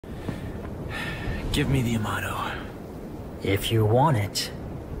Give me the Yamato. If you want it,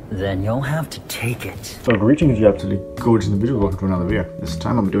 then you'll have to take it. So greetings, you absolutely gorgeous individuals, welcome to another video. This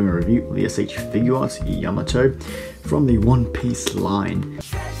time I'm doing a review of the SH Figuarts Yamato from the One Piece line.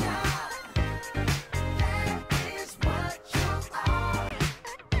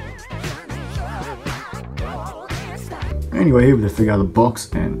 Anyway, here with the figure out of the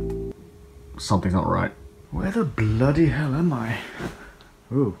box, and something's not right. Where the bloody hell am I?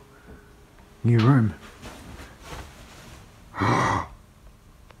 Ooh, new room.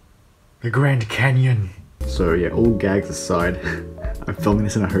 The Grand Canyon. So yeah, all gags aside, I'm filming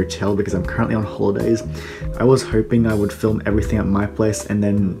this in a hotel because I'm currently on holidays. I was hoping I would film everything at my place and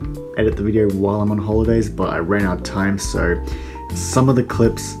then edit the video while I'm on holidays, but I ran out of time, so some of the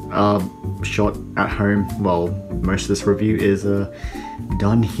clips are shot at home. Well, most of this review is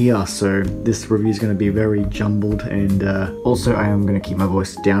done here, so this review is going to be very jumbled, and also I am going to keep my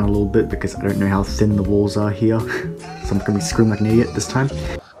voice down a little bit because I don't know how thin the walls are here, so I'm going to be screaming like an idiot this time.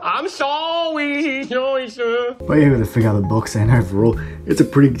 I'm sorry, sir. But yeah, with the figure out of the box, and overall, it's a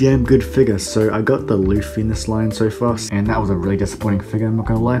pretty damn good figure. So I got the Luffy in this line so far, and that was a really disappointing figure, I'm not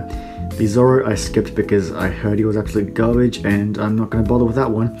gonna lie. The Zoro I skipped because I heard he was absolute garbage, and I'm not gonna bother with that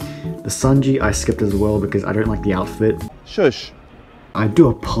one. The Sanji I skipped as well because I don't like the outfit. Shush. I do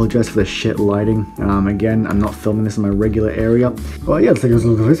apologize for the shit lighting. Again, I'm not filming this in my regular area. But yeah, let's take a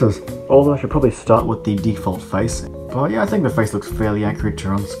look at this. Although I should probably start with the default face. But yeah, I think the face looks fairly accurate to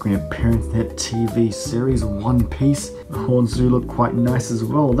her on-screen appearance in the hit TV series One Piece. The horns do look quite nice as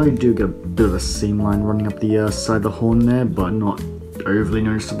well. They do get a bit of a seam line running up the side of the horn there, but not overly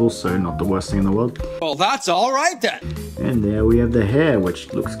noticeable, so not the worst thing in the world. Well, that's alright then. And there we have the hair,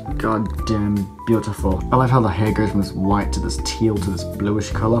 which looks goddamn beautiful. I like how the hair goes from this white to this teal to this bluish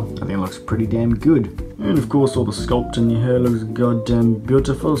color. I think it looks pretty damn good. And of course, all the sculpt in the hair looks goddamn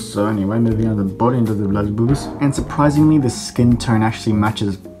beautiful. So anyway, moving on to the body into the blood boobs. And surprisingly, the skin tone actually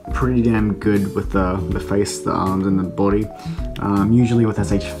matches pretty damn good with the face, the arms, and the body. Usually with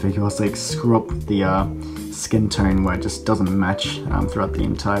SH figures, they screw up the skin tone where it just doesn't match throughout the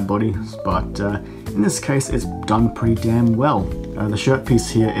entire body, but in this case it's done pretty damn well. The shirt piece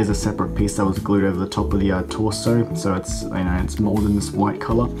here is a separate piece that was glued over the top of the torso, so it's, you know, it's molded in this white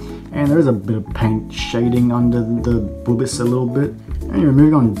color, and there is a bit of paint shading under the boobis a little bit. Anyway,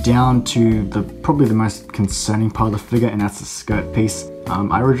 moving on down to probably the most concerning part of the figure, and that's the skirt piece.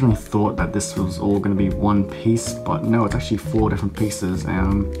 I originally thought that this was all going to be one piece, but no, it's actually 4 different pieces.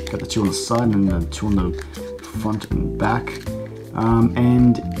 Got the 2 on the side and the 2 on the front and back.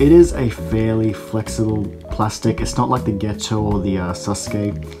 And it is a fairly flexible plastic. It's not like the Geto or the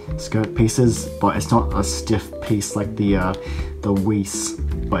Sasuke skirt pieces, but it's not a stiff piece like the Whis,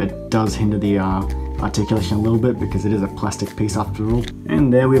 but it does hinder the articulation a little bit because it is a plastic piece after all.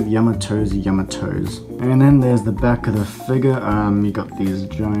 And there we have Yamato's Yamatos. And then there's the back of the figure. You got these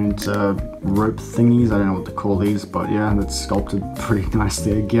giant rope thingies. I don't know what to call these, but yeah, that's sculpted pretty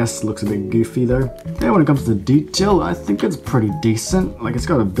nicely, I guess. Looks a bit goofy though. And when it comes to detail, I think it's pretty decent. Like, it's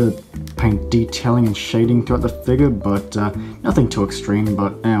got a bit of paint detailing and shading throughout the figure, but nothing too extreme,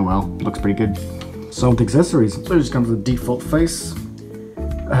 but well, looks pretty good. So with accessories, so it just comes with a default face,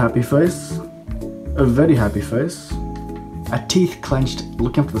 a happy face, a very happy face, a teeth clenched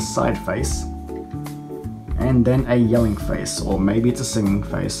looking up to the side face, and then a yelling face, or maybe it's a singing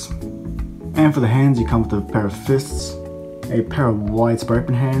face. And for the hands, you come with a pair of fists, a pair of widespread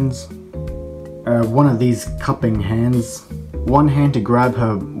open hands, one of these cupping hands, one hand to grab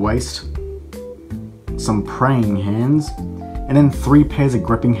her waist, some praying hands, and then 3 pairs of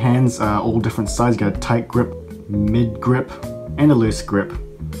gripping hands, all different sizes. You got a tight grip, mid grip, and a loose grip.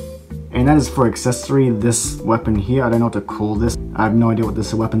 And that is for accessory, this weapon here. I don't know what to call this. I have no idea what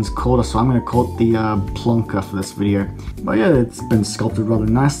this weapon's called, so I'm going to call it the plonker for this video. But yeah, it's been sculpted rather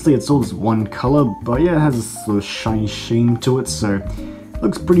nicely. It's all this one color, but yeah, it has this sort of shiny sheen to it, so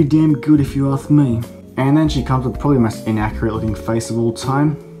looks pretty damn good if you ask me. And then she comes with probably the most inaccurate looking face of all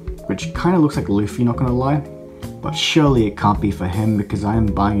time, which kind of looks like Luffy, not gonna lie. But surely it can't be for him because I am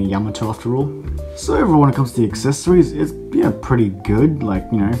buying a Yamato after all. So overall, when it comes to the accessories, it's pretty good. Like,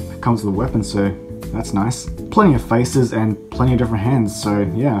 you know, it comes with a weapon, so that's nice. Plenty of faces and plenty of different hands, so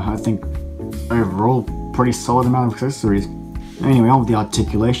yeah, I think overall pretty solid amount of accessories. Anyway, on with the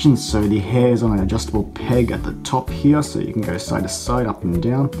articulation. So the hair is on an adjustable peg at the top here, so you can go side to side, up and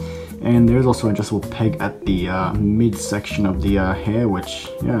down. And there's also an adjustable peg at the mid-section of the hair, which,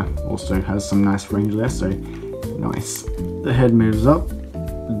 yeah, also has some nice range there, so nice. The head moves up,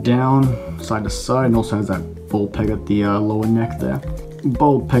 down, side to side, and also has that ball peg at the lower neck there.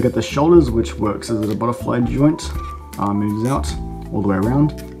 Ball peg at the shoulders, which works as a butterfly joint. Arm moves out. all the way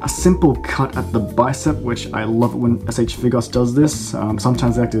around. A simple cut at the bicep, which I love it when SH Figuarts does this.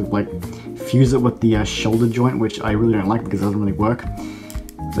 Sometimes they have to like fuse it with the shoulder joint, which I really don't like because it doesn't really work.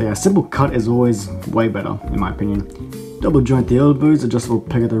 So yeah, a simple cut is always way better in my opinion. Double joint the elbows, adjustable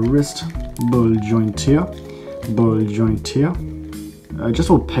peg at the wrist, ball joint here, ball joint here.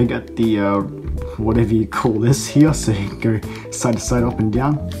 Adjustable peg at the whatever you call this here, so you go side to side, up and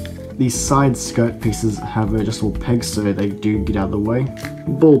down. These side skirt pieces have adjustable pegs so they do get out of the way.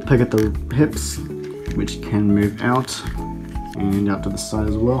 Ball peg at the hips, which can move out and out to the side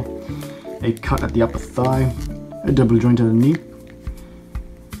as well. A cut at the upper thigh, a double joint at the knee.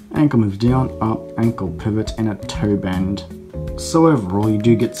 Ankle moves down, up, ankle pivot, and a toe bend. So overall, you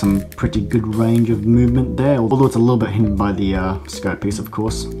do get some pretty good range of movement there, although it's a little bit hindered by the skirt piece, of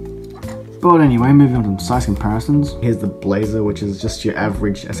course. But anyway, moving on to some size comparisons. Here's the blazer, which is just your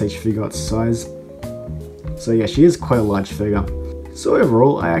average SH Figuarts size. So yeah, she is quite a large figure. So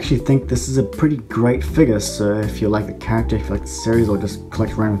overall, I actually think this is a pretty great figure. So if you like the character, if you like the series, or just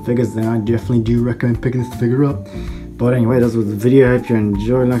collect random figures, then I definitely do recommend picking this figure up. But anyway, that was the video. I hope you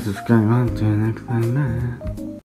enjoyed. Like, subscribe, on to the next time.